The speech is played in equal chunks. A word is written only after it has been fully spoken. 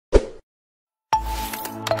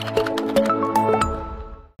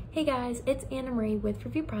Hey guys, it's Anna Marie with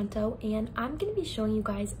Review Pronto, and I'm going to be showing you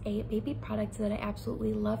guys a baby product that I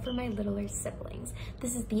absolutely love for my littler siblings.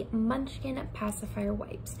 This is the Munchkin Pacifier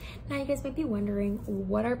Wipes. Now you guys might be wondering,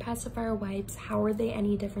 what are pacifier wipes? How are they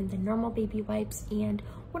any different than normal baby wipes? And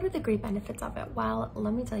what are the great benefits of it? Well,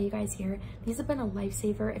 let me tell you guys here, these have been a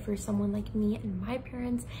lifesaver if you're someone like me and my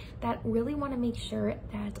parents that really want to make sure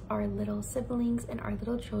that our little siblings and our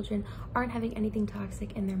little children aren't having anything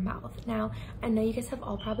toxic in their mouth. Now, I know you guys have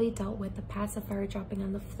all probably dealt with the pacifier dropping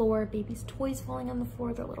on the floor, babies' toys falling on the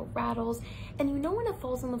floor, their little rattles, and you know when it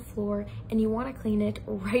falls on the floor and you want to clean it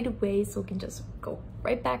right away so it can just go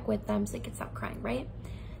right back with them so they can stop crying, right?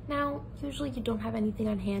 Now, usually you don't have anything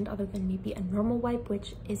on hand other than maybe a normal wipe,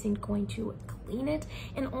 which isn't going to clean it.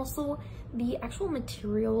 And also the actual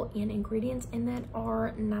material and ingredients in that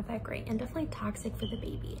are not that great and definitely toxic for the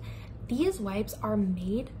baby. These wipes are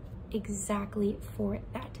made exactly for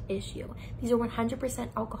that issue. These are 100%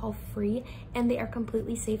 alcohol free and they are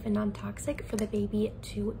completely safe and non-toxic for the baby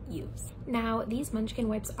to use. Now, these Munchkin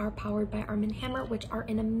wipes are powered by Arm & Hammer, which are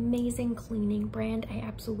an amazing cleaning brand. I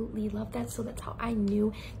absolutely love that, so that's how I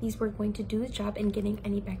knew these were going to do the job in getting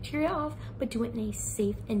any bacteria off, but do it in a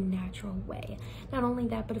safe and natural way. Not only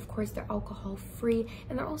that, but of course they're alcohol free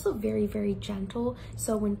and they're also very, very gentle.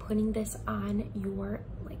 So when putting this on your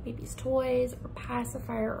baby's toys or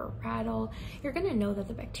pacifier or rattle, you're gonna know that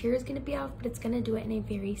the bacteria is gonna be off, but it's gonna do it in a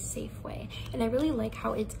very safe way. And I really like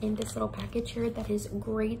how it's in this little package here that is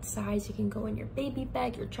great size. You can go in your baby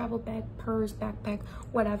bag, your travel bag, purse, backpack,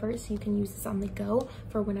 whatever, so you can use this on the go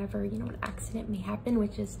for whenever, you know, an accident may happen,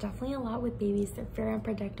 which is definitely a lot with babies. They're very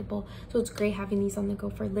unpredictable, so it's great having these on the go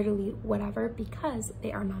for literally whatever because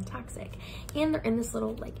they are non-toxic. And they're in this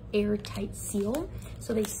little airtight seal,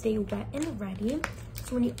 so they stay wet and ready.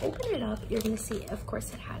 So when you open it up, you're going to see, of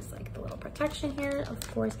course, it has the little protection here,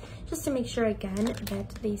 of course, just to make sure again that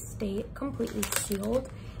they stay completely sealed.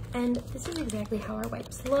 And this is exactly how our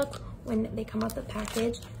wipes look when they come out the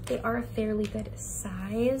package. They are a fairly good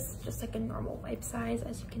size, just like a normal wipe size,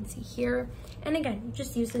 as you can see here. And again, you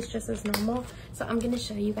just use this just as normal. So I'm going to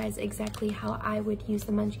show you guys exactly how I would use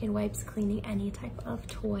the Munchkin wipes cleaning any type of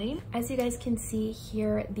toy. As you guys can see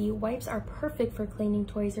here, the wipes are perfect for cleaning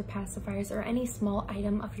toys or pacifiers or any small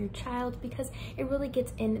item of your child because it really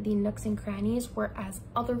gets in the nooks and crannies, whereas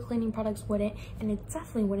other cleaning products wouldn't, and it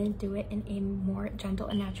definitely wouldn't do it in a more gentle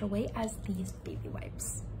and natural way as these baby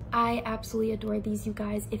wipes. I absolutely adore these, you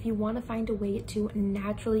guys. If you want to find a way to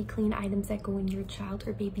naturally clean items that go in your child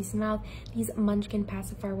or baby's mouth, these Munchkin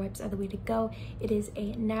pacifier wipes are the way to go. It is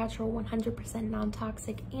a natural 100%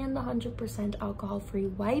 non-toxic and 100% alcohol-free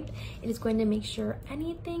wipe. It is going to make sure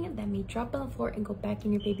anything that may drop on the floor and go back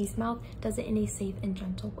in your baby's mouth does it in a safe and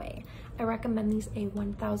gentle way. I recommend these a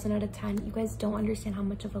 1000 out of 10. You guys don't understand how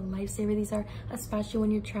much of a lifesaver these are, especially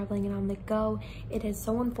when you're traveling and on the go. It is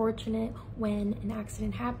so unfortunate when an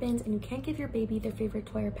accident happens and you can't give your baby their favorite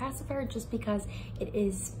toy or pacifier just because it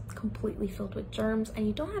is completely filled with germs and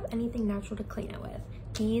you don't have anything natural to clean it with.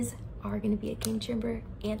 These are going to be a game changer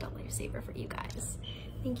and a lifesaver for you guys.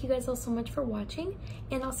 Thank you guys all so much for watching,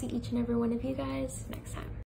 and I'll see each and every one of you guys next time.